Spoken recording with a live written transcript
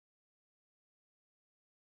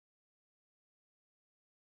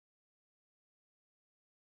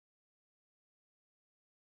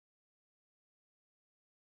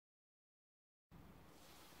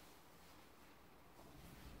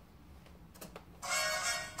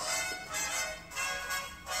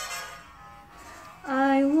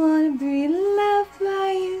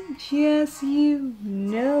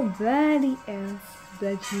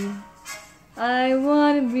but you. I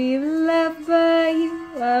wanna be loved by you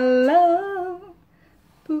alone.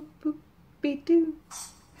 Boop boop be doo.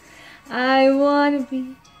 I wanna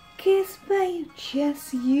be kissed by you,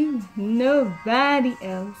 just you, nobody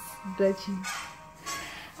else but you.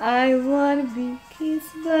 I wanna be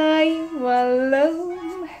kissed by you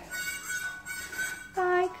alone.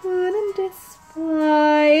 I couldn't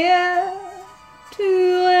aspire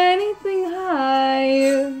to anything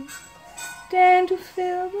higher than to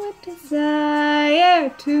fill with desire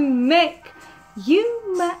to make you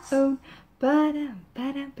my own.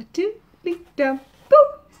 Ba-dum-ba-dum-ba-doo-dee-dum, boo.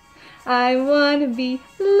 I wanna be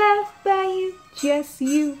loved by you, just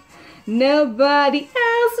you, nobody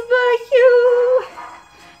else but you.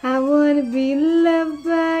 I wanna be loved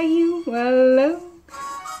by you alone.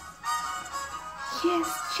 Yes,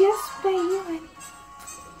 just by you, honey.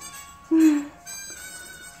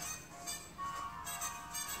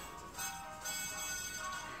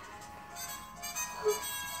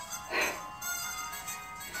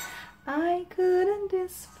 I couldn't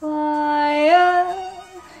aspire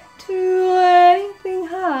to anything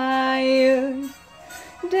higher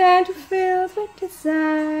than to fill with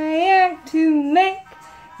desire to make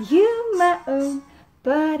you my own.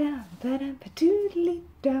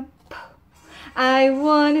 Ba-dum-ba-dum-ba-doodly-dum. I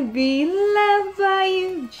wanna be loved by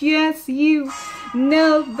you, just you,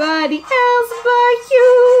 nobody else but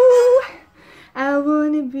you. I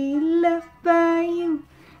wanna be loved by you,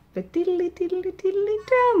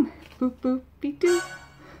 ba-diddly-diddly-diddly-dum, boop-boop-be-doo.